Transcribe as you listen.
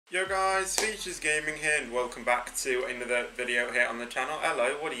Yo guys, Features Gaming here and welcome back to another video here on the channel.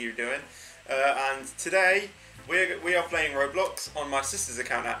 Hello, what are you doing? And today we are playing Roblox on my sister's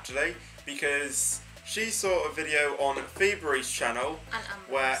account actually, because she saw a video on Phoebe's channel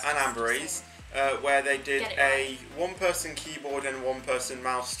and Amber's where they did a one-person keyboard and one-person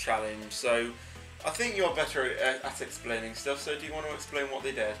mouse challenge. So I think you're better at explaining stuff, so do you want to explain what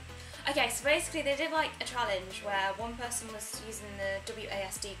they did? Okay, so basically they did like a challenge where one person was using the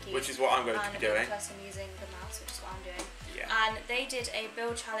WASD key, which is what I'm going to be doing, and another person using the mouse, which is what I'm doing. Yeah. And they did a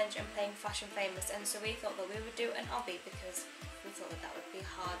build challenge and playing Fashion Famous, and so we thought that we would do an OBBY because we thought that that would be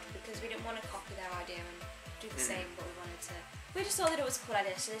hard because we didn't want to copy their idea and do the same, but we wanted to. We just thought that it was a cool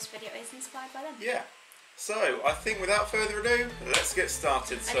idea, so this video is inspired by them. Yeah. So I think without further ado, let's get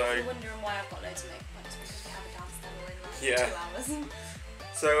started. And if you're wondering why I've got loads of makeup on, it's because we have a dance demo in like 2 hours.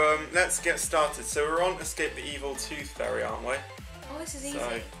 So let's get started. So we're on Escape the Evil Tooth Fairy, aren't we? Oh, this is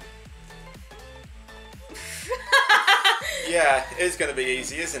easy. Yeah, it is going to be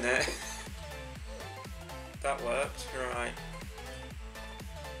easy, isn't it? That worked, right.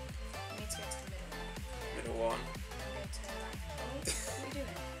 You need to go to the middle one. And go to what are you doing?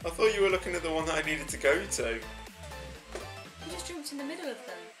 I thought you were looking at the one that I needed to go to. You just jumped in the middle of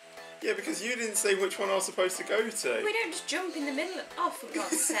them. Yeah, because you didn't say which one I was supposed to go to. We don't just jump in the middle of... Oh, for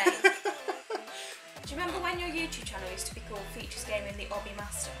God's sake. Do you remember when your YouTube channel used to be called Features Gaming the OBBY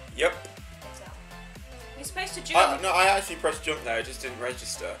Master? Yep. Exactly. You're supposed to jump. No, I actually pressed jump there, it just didn't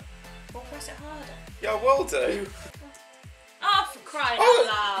register. Well, press it harder. Yeah, I will do. Oh, for crying out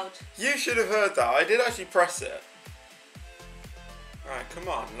loud. You should have heard that. I did actually press it. Alright, come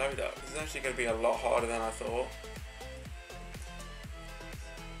on, load up. This is actually going to be a lot harder than I thought.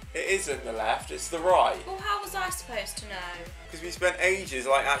 It isn't the left, it's the right. Well, how was I supposed to know? Because we spent ages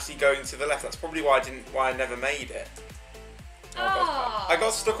like actually going to the left. That's probably why I never made it. Oh. I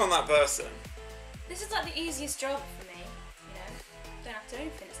got stuck on that person. This is like the easiest job for me, you know. Don't have to do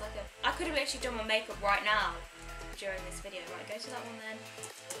anything. It's like I could have literally done my makeup right now during this video. Right, go to that one then.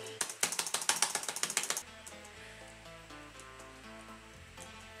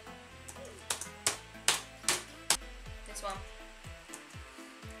 This one.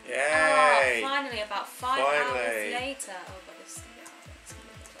 Yay! Oh, finally, about 5 hours later. Oh god, this is gonna be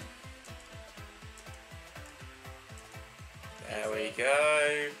hard. There we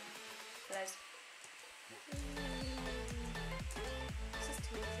go. This is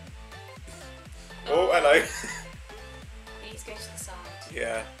too easy. Oh, hello. Please go to the side.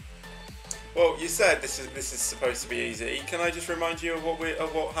 Yeah. Well, you said this is supposed to be easy. Can I just remind you of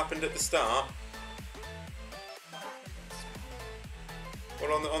what happened at the start?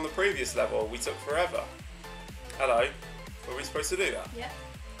 Well, on the previous level, we took forever. Hello. Were we supposed to do that? Yeah.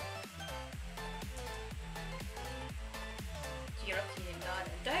 You're lucky you didn't die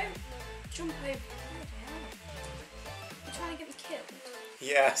then. Don't jump over. You're trying to get me killed.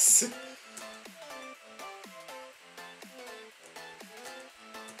 Yes.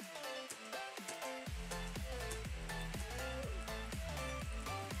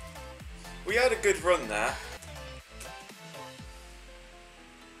 We had a good run there.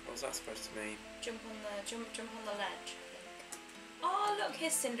 What's that supposed to mean? Jump on the ledge, I think. Oh look,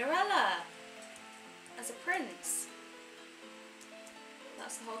 here's Cinderella as a prince.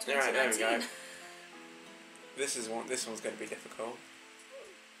 That's the whole 2019. Alright, there we go. This one's going to be difficult.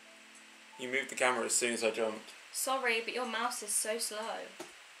 You moved the camera as soon as I jumped. Sorry, but your mouse is so slow.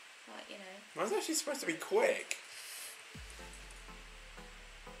 Like, you know. Mine's actually supposed to be quick.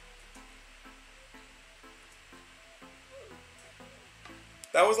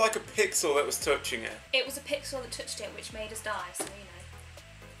 That was like a pixel that was touching it. It was a pixel that touched it, which made us die, so you know.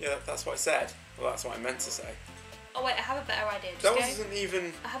 Yeah, that's what I said. Well, that's what I meant to say. Oh wait, I have a better idea. That wasn't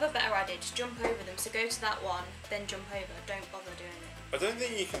even... I have a better idea. Just jump over them. So go to that one, then jump over. Don't bother doing it. I don't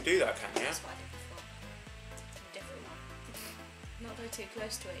think you can do that, can you? That's what I did before. A different one. Not go too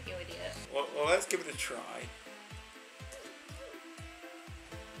close to it, you idiot. Well, let's give it a try.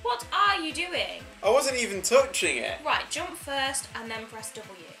 What are you doing? I wasn't even touching it. Right, jump first and then press W.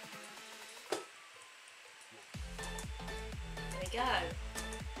 There we go.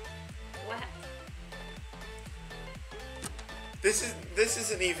 Where? This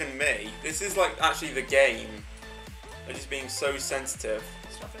isn't even me. This is like actually the game. They're just being so sensitive.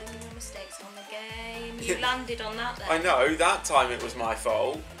 Stop blaming your mistakes on the game. You landed on that then. I know, that time it was my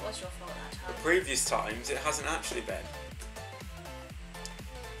fault. It was your fault that time. The previous times it hasn't actually been.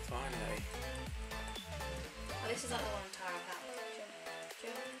 Finally. Oh, this is like the one Tara had.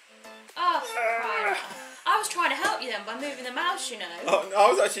 Jump. Oh, right. I was trying to help you then by moving the mouse, you know. Oh,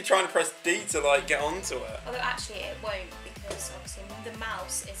 I was actually trying to press D to like get onto it. Although actually it won't because because obviously the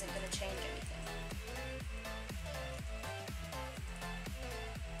mouse isn't going to change anything.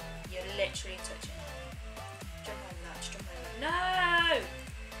 You're literally touching. Jump over that, just jump over. No!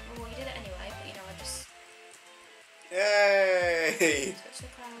 Oh, well, you did it anyway, but you know, I just... Yay! Touch the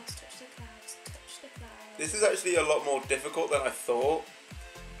clouds, touch the clouds, touch the clouds. This is actually a lot more difficult than I thought.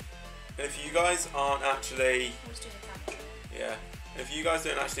 And if you guys aren't actually... Let's do the camera. Yeah. And if you guys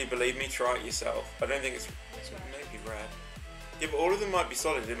don't actually believe me, try it yourself. I don't think it's... Maybe red. Yeah, but all of them might be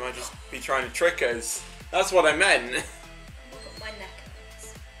solid. They might just be trying to trick us. That's what I meant. My neck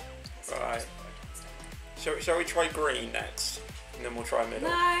hurts. Right. Shall we try green next? And then we'll try middle.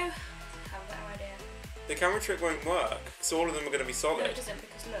 No! I have a better idea. The camera trick won't work. So all of them are going to be solid. No, it doesn't,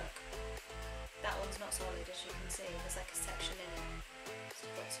 because look. That one's not solid, as you can see. There's like a section in it. So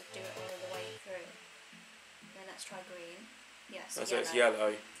you've got to do it all the way through. Then let's try green. Yes, So it's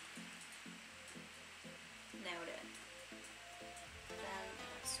yellow. Nailed it. Then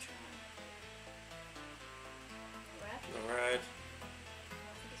let's try red. Red. I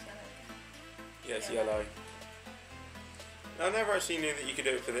think it's yellow again. Yeah, it's yellow. I never actually knew that you could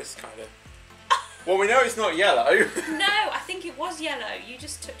do it for this kind of... Well, we know it's not yellow. No, I think it was yellow. You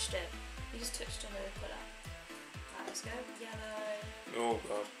just touched it. You just touched another colour. Right, let's go. Yellow. Oh,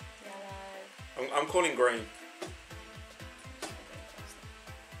 God. Yellow. I'm calling green.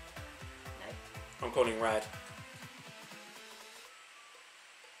 No. I'm calling red.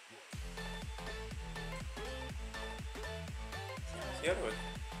 It's yellow.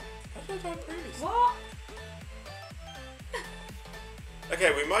 How did I die previously? What?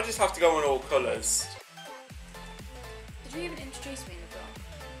 Okay, we might just have to go on all colours. Did you even introduce me in the vlog?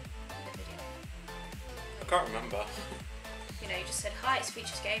 In the video? I can't remember. You know, you just said, hi, it's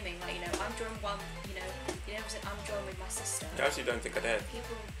Features Gaming. Like, you know, I'm drawing one, you never said, I'm drawing with my sister. I actually don't think I did.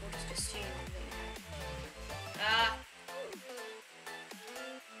 People will just assume that, you know. Ah!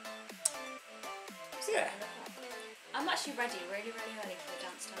 Yeah. I'm actually ready, really, really ready for the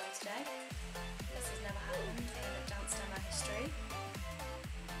dance demo today. This has never happened in the dance demo history.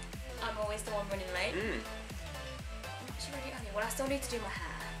 I'm always the one running late. I'm actually ready early. Well, I still need to do my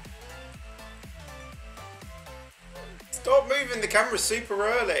hair. Stop moving the camera super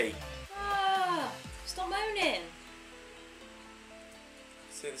early. Ah! Stop moaning.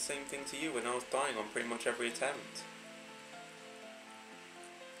 I say the same thing to you when I was dying on pretty much every attempt.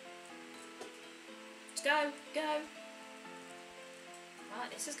 Let's go, go.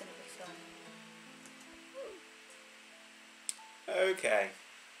 Right, this is going to be fun. Okay.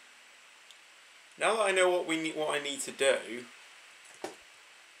 Now that I know what I need to do,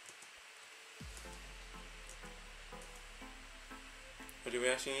 or do we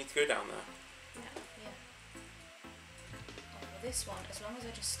actually need to go down there? Yeah. Oh, well, this one, as long as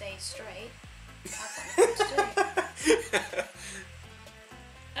I just stay straight, I've got nothing to do.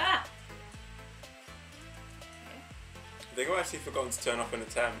 Ah! Okay. I think I've actually forgotten to turn off an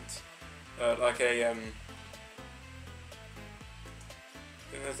attempt. I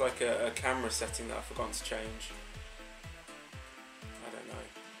think there's like a camera setting that I've forgotten to change. I don't know.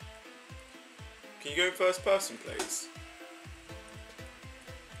 Can you go in first person, please?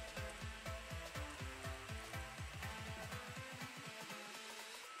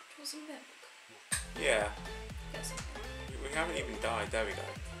 Draw some milk. Yeah. Get some milk. We haven't even died. There we go.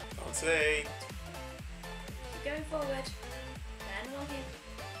 Can't see. Keep going forward. Then along here.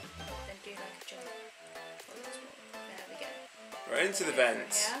 Then do like a jump. There we go. Right into the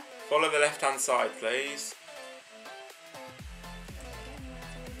vents. Yeah. Follow the left hand side, please.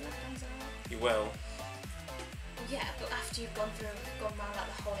 You will. Yeah, but after you've gone round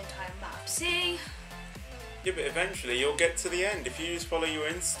like the whole entire map. See? Yeah, but eventually you'll get to the end. If you just follow your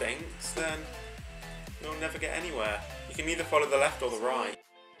instincts, then you'll never get anywhere. You can either follow the left or the right.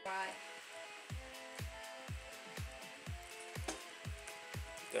 Right.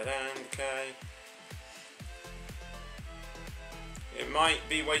 Dead end, okay. It might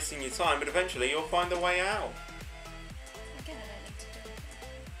be wasting your time, but eventually you'll find a way out. Again, I don't need to do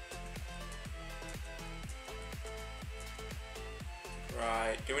it.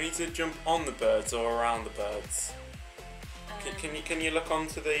 Right. Do we need to jump on the birds or around the birds? Can you look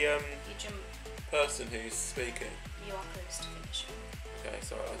onto the You jump. person who's speaking? You are close to finish. Okay,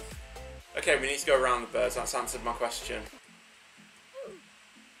 sorry. Okay, we need to go around the birds. That's answered my question.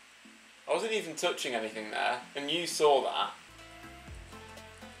 I wasn't even touching anything there, and you saw that.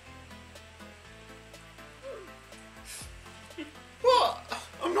 What?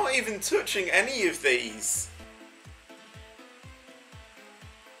 I'm not even touching any of these.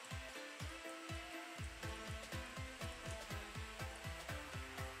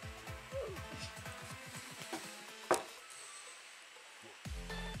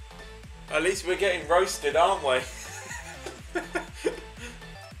 At least we're getting roasted, aren't we? I feel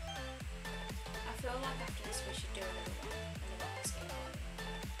like after this we should do another one. Another escape one.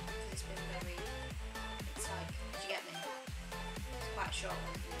 Because it's been very... It's like... Do you get me? It's quite a short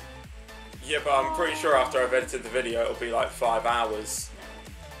one. Yeah, but I'm pretty sure after I've edited the video it'll be like 5 hours. No,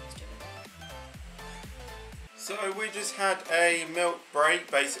 let's do it. So we just had a milk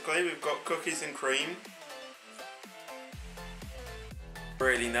break basically. We've got cookies and cream.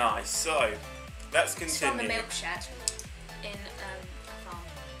 Really nice. So let's continue. It's from the milk shed in a farm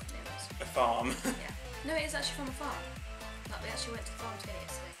near us. A farm. Yeah. No, it is actually from a farm. Like, we actually went to the farm to get it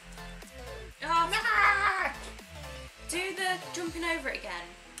yesterday. Oh, no! Do the jumping over it again.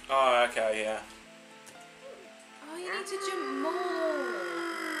 Oh, okay, yeah. Oh, you need to jump more.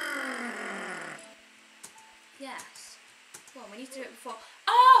 Yes. Well, we need to do it before.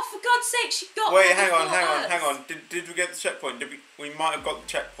 Oh, for God's sake, she got. Wait, hang on. Did we get the checkpoint? We might have got the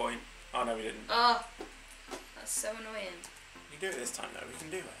checkpoint. Oh no, we didn't. Oh, that's so annoying. We can do it this time though. We can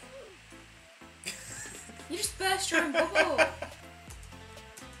do it. You just burst your own bubble.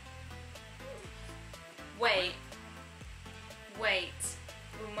 Wait.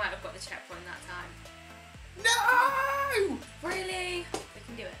 We might have got the checkpoint that time. No! Really? We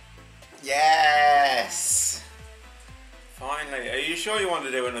can do it. Yes! Finally. Are you sure you want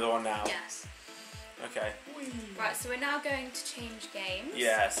to do another one now? Yes. Okay. Right, so we're now going to change games.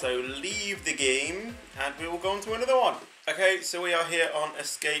 Yeah, so leave the game and we will go on to another one. Okay, so we are here on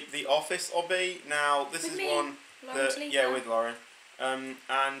Escape the Office Obby. Now, this With is me, one that... Lauren Yeah, with Lauren.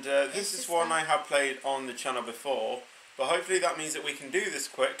 This is one I have played on the channel before. But hopefully that means that we can do this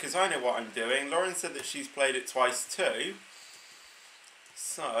quick, because I know what I'm doing. Lauren said that she's played it twice too.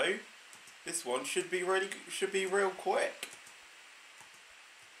 So, this one should be real quick.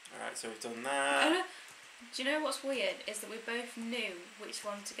 Alright, so we've done that. Do you know what's weird? Is that we both knew which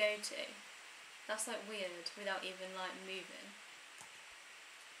one to go to. That's like weird, without even like moving.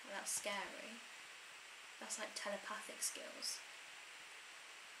 That's scary. That's like telepathic skills.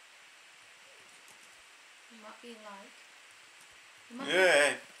 We might be like... We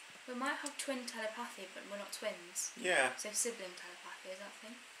might have twin telepathy, but we're not twins. Yeah. So sibling telepathy, is that a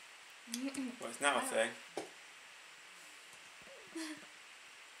thing? Well, it's now a thing.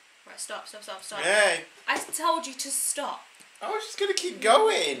 Right, stop. Yay! I told you to stop. I was just going to keep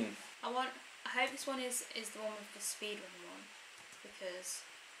going. I hope this one is the one with the speedrun one, because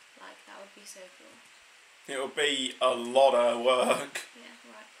like that would be so cool. It'll be a lot of work. Yeah,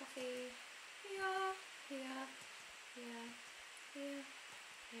 right, coffee. Here.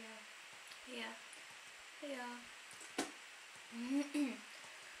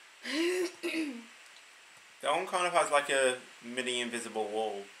 That one kind of has like a mini invisible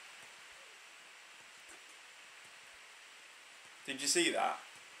wall. Did you see that?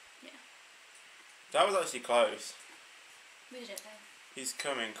 Yeah. That was actually close. We did it though. He's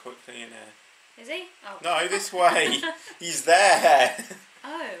coming quickly in here. Is he? Oh. No, this way. He's there.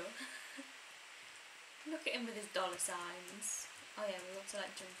 Oh. Look at him with his dollar signs. Oh yeah, we've got to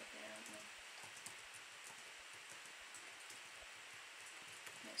like jump up there, haven't we?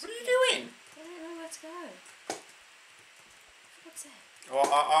 What are you doing? I don't know where to go. For God's sake. Well,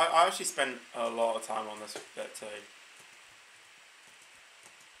 I actually spent a lot of time on this bit too.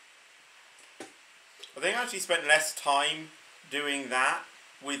 I think I actually spent less time doing that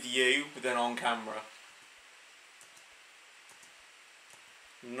with you than on camera.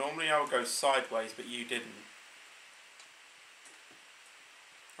 Normally I would go sideways, but you didn't.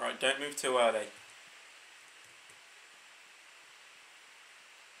 Right, don't move too early.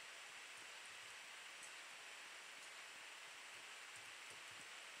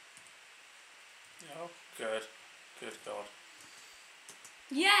 Oh, good. Good God.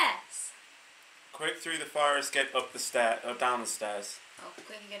 Yes! Quick through the fire escape up the stair, or down the stairs. Oh,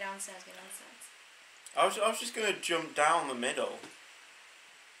 quick, go downstairs. I was just going to jump down the middle.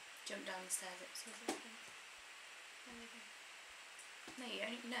 Jump down the stairs. No, you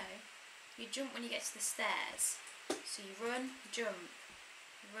don't. No, you jump when you get to the stairs. So you run, jump,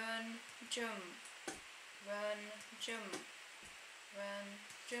 run, jump, run, jump, run,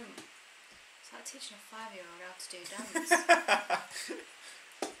 jump. It's like teaching a 5-year-old how to do dance.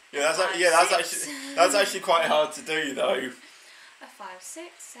 That's actually quite hard to do though. A 5, 6,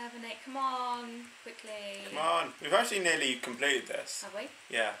 7, 8. Come on, quickly. Come on, we've actually nearly completed this. Have we?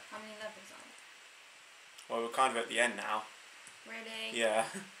 Yeah. How many levels are Well, we're kind of at the end now. Really? Yeah.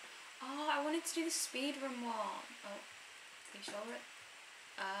 Oh, I wanted to do the speedrun one. Oh, are you sure it?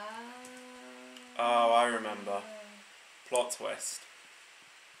 Oh, I remember. Plot twist.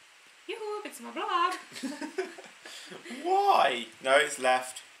 Yoo-hoo, it's my blood. Why? No, it's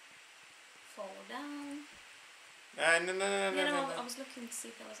left. fall down. No. I was looking to see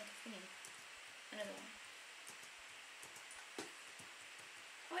if there was like a thingy. Another one.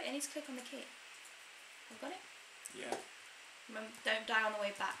 Oh wait, I need to click on the key. I've got it? Yeah. Remember, don't die on the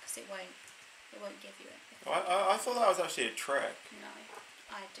way back because it won't give you it. I thought that was actually a trick. No,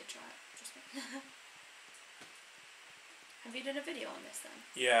 I did try it. Trust me. Have you done a video on this then?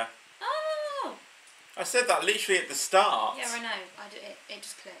 Yeah. Oh! I said that literally at the start. Yeah, I know. I did it. It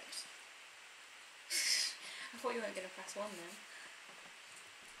just clicked. I thought you weren't going to press 1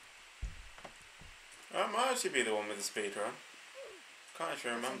 then. That might actually be the one with the speed run. Can't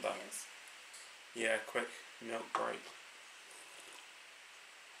actually remember. I think it is. Yeah, quick milk break.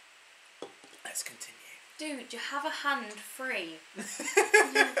 Let's continue. Dude, you have a hand free.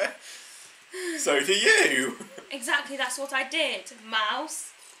 So do you. Exactly, that's what I did,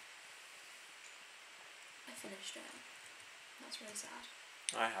 mouse. I finished it. That's really sad.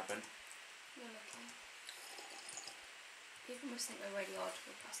 I haven't. You're lucky. People must think we're really odd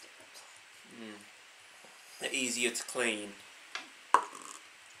with plastic cups. They're easier to clean.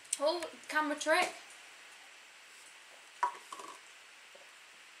 Oh, camera trick.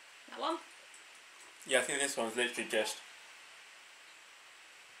 That one? Yeah, I think this one's literally just...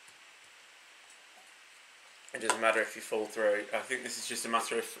 It doesn't matter if you fall through. I think this is just a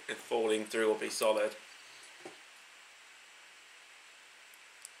matter of if falling through will be solid. I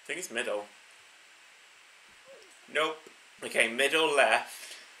think it's middle. Nope. Okay, middle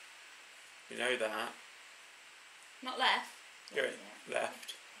left. You know that. Not left. Good.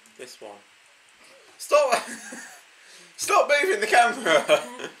 Left. This one. Stop! Stop moving the camera!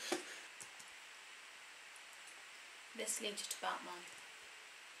 This leads to Batman.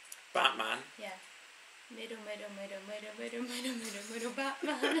 Batman? Yeah. Middle,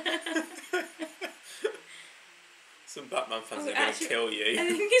 Batman. Some Batman fans are going to kill you. I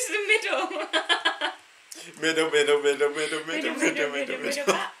think it's the middle. Middle.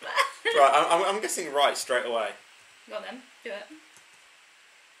 Batman. Right, I'm guessing right straight away. Go on then, do it.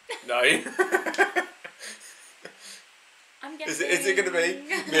 No. I'm guessing. Is it going to be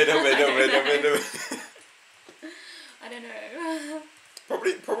middle? I don't know.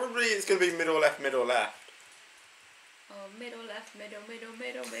 Probably it's going to be middle left. Oh, middle left, middle,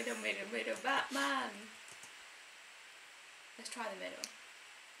 Batman. Let's try the middle.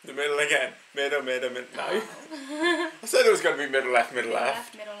 The middle again. Middle. No. Oh. I said it was going to be middle left. Middle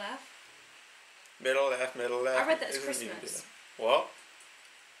left. Middle left. I read that it's Christmas. What?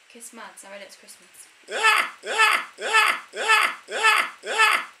 Kiss Mads. I read it's Christmas.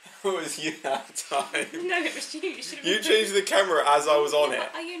 What was you that time? No, it was you. You should have. You changed the camera as I was on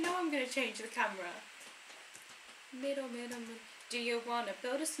it. You know I'm going to change the camera. Middle. Do you want to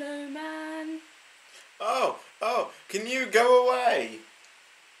build a snowman? Oh, can you go away?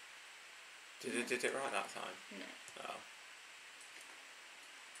 Did it right that time? No. Oh.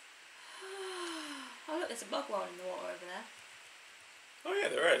 Oh look, there's a bug whale in the water over there. Oh yeah,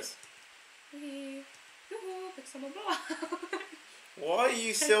 there is. Yoo-hoo, big summer blowout. Why are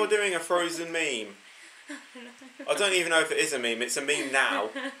you still doing a Frozen meme? I don't even know if it is a meme. It's a meme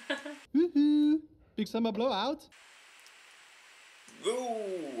now. Woohoo! Big summer blowout.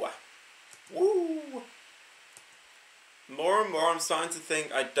 Woo! Woo! More and more I'm starting to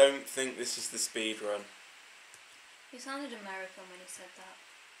think I don't think this is the speed run. You sounded American when you said that.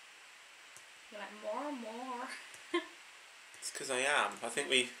 You're like, more and more. It's because I am. I think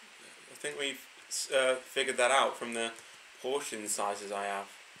we've figured that out from the portion sizes I have.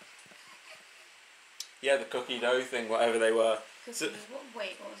 Yeah, the cookie dough thing, whatever they were. So,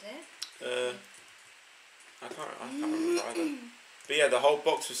 wait, what was it? I can't remember either. But yeah, the whole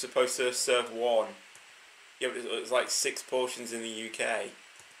box was supposed to serve one. Yeah, but it was like 6 portions in the UK.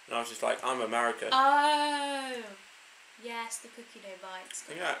 And I was just like, I'm American. Oh! Yes, the cookie dough bites.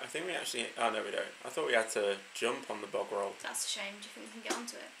 I think we actually... Oh, no, we don't. I thought we had to jump on the bog roll. That's a shame. Do you think we can get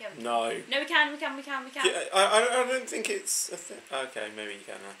onto it? Yeah, we No. No, we can. Yeah, I don't think it's a thing. Okay, maybe you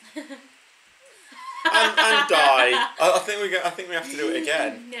can now. and die. I think we have to do it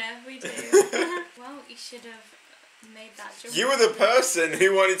again. Yeah, we do. Well, you should have made that jump. You were the person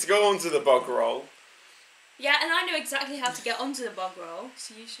who wanted to go onto the bog roll. Yeah, and I know exactly how to get onto the bog roll,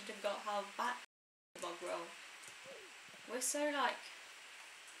 so you should have got how back the bog roll. We're so like...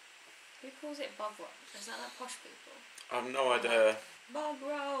 Who calls it bog roll? Is that like posh people? I have no idea. Bog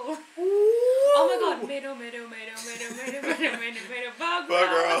roll. Oh my god, middle, bog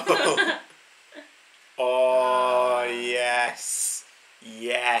roll. Oh, yes.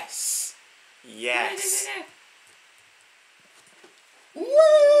 Yes. Yes. No. Woo!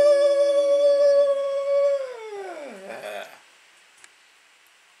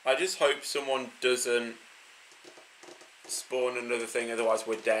 I just hope someone doesn't spawn another thing, otherwise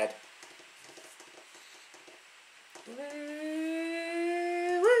we're dead.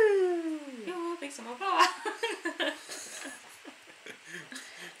 Ooh, big summer blowout.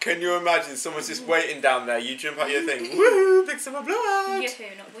 Can you imagine someone's just waiting down there, you jump out your thing, woohoo, big summer blowout!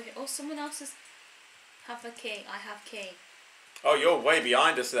 Yoo-hoo, not woohoo. Or someone else has have a key. I have key. Oh, you're way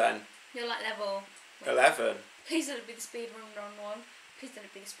behind us then. You're like level 11. Please let it be the speed run one. Please let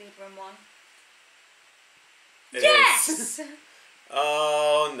it be the speed run one. It Yes! is.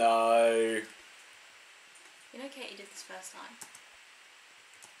 Oh no. You know Katie did this first time.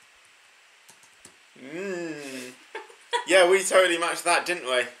 Yeah, we totally matched that, didn't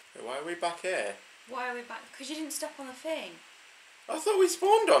we? Why are we back here? Why are we back? Because you didn't step on the thing. I thought we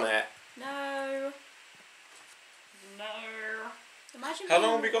spawned on it. No. No. Imagine. How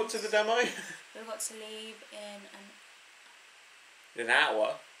long have we got to the demo? We've got to leave in An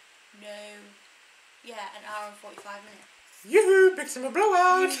hour. No. Yeah, an hour and 45 minutes. Yoo-hoo, big summer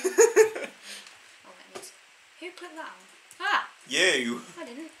blowout! Oh, who clicked that on? Ah! You. I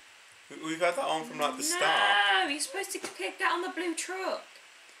didn't. We've had that on from like the start. No, you're supposed to click that on the blue truck.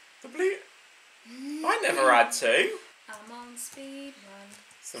 The blue... I never had to. I'm on speed run.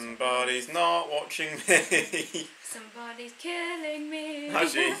 Somebody's not watching me. Somebody's killing me.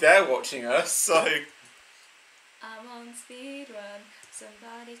 Actually, they're watching us, so... I'm on speed run.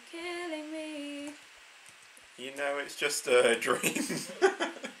 Somebody's killing me. You know, it's just a dream.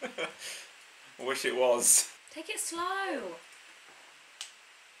 I wish it was. Take it slow.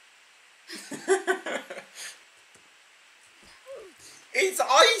 It's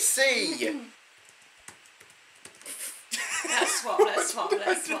icy! Let's swap. I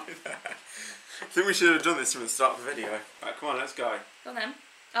think we should have done this from the start of the video. Right, come on, let's go. Go on then.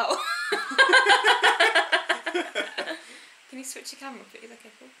 Oh. Can you switch your camera please? Okay,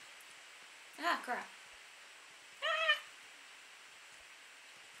 cool. Ah, crap.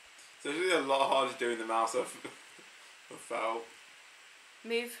 So it's really a lot harder doing the mouse I've felt.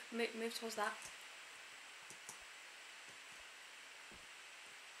 Move towards that.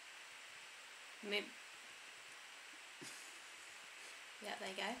 Move. Yeah, there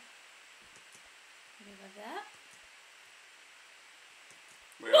you go. Move over there.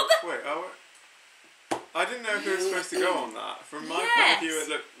 I didn't know if we were supposed to go on that. From my point of view, it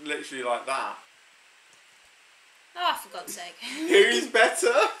looked literally like that. Oh, for God's sake. Who's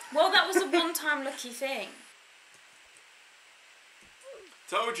better? Well, that was a one-time lucky thing.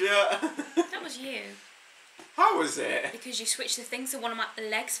 Told ya. That was you. How was it? Because you switched the thing so one of my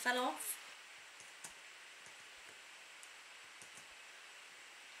legs fell off.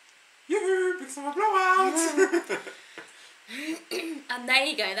 Yoo-hoo, big summer blowout! And there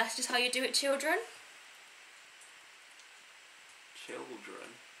you go, that's just how you do it, children.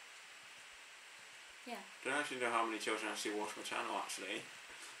 Children? Yeah. Don't actually know how many children actually watch my channel, actually,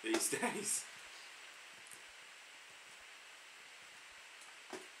 these days.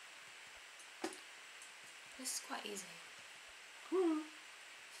 This is quite easy.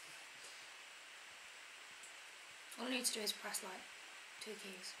 All I need to do is press like 2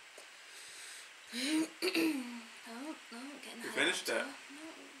 keys. Oh, getting We finished it. No.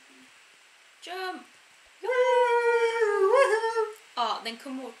 Jump! Oh, then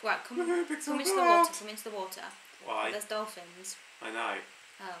come into the water. Come into the water. Why? There's dolphins. I know.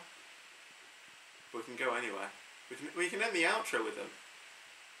 Oh. We can go anywhere. We can end the outro with them.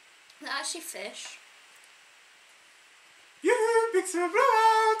 They're actually fish. Yoo-hoo, big summer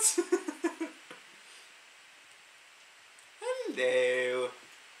blowout! Hello.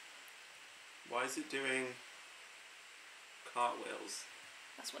 Why is it doing cartwheels?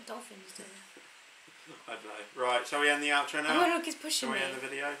 That's what dolphins do. I don't know. Right, shall we end the outro now? Oh, look, he's pushing Shall me. we end the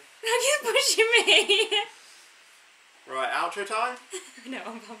video? Look, he's pushing me. Right, outro time? No,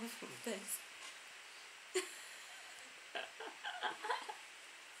 I'm powerful with this.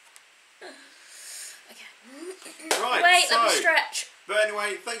 Okay. Right, Wait, so, let me stretch. But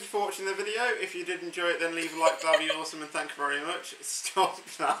anyway, thank you for watching the video. If you did enjoy it, then leave a like, that'd be awesome, and thank you very much. Stop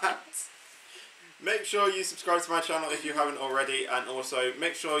that. Make sure you subscribe to my channel if you haven't already, and also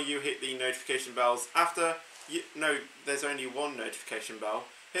make sure you hit the notification bells after you... No, there's only one notification bell.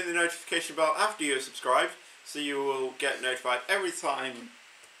 Hit the notification bell after you have subscribed, so you will get notified every time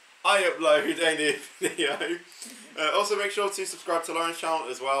I upload a new video. Also make sure to subscribe to Lauren's channel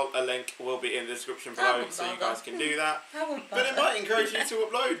as well. A link will be in the description below so you guys can do that. But it might encourage you to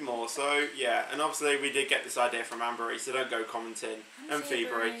upload more, so yeah. And obviously we did get this idea from Ambery, so don't go commenting, and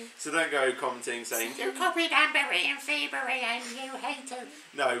Phoebery, so don't go commenting saying, you copied Ambery and Phoebery and you hate them.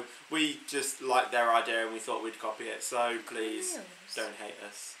 No, we just liked their idea and we thought we'd copy it, so please don't hate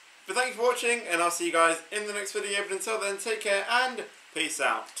us. But thank you for watching, and I'll see you guys in the next video. But until then, take care and peace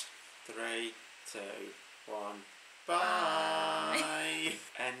out. 3, 2, 1, bye.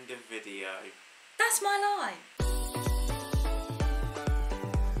 End of video. That's my line.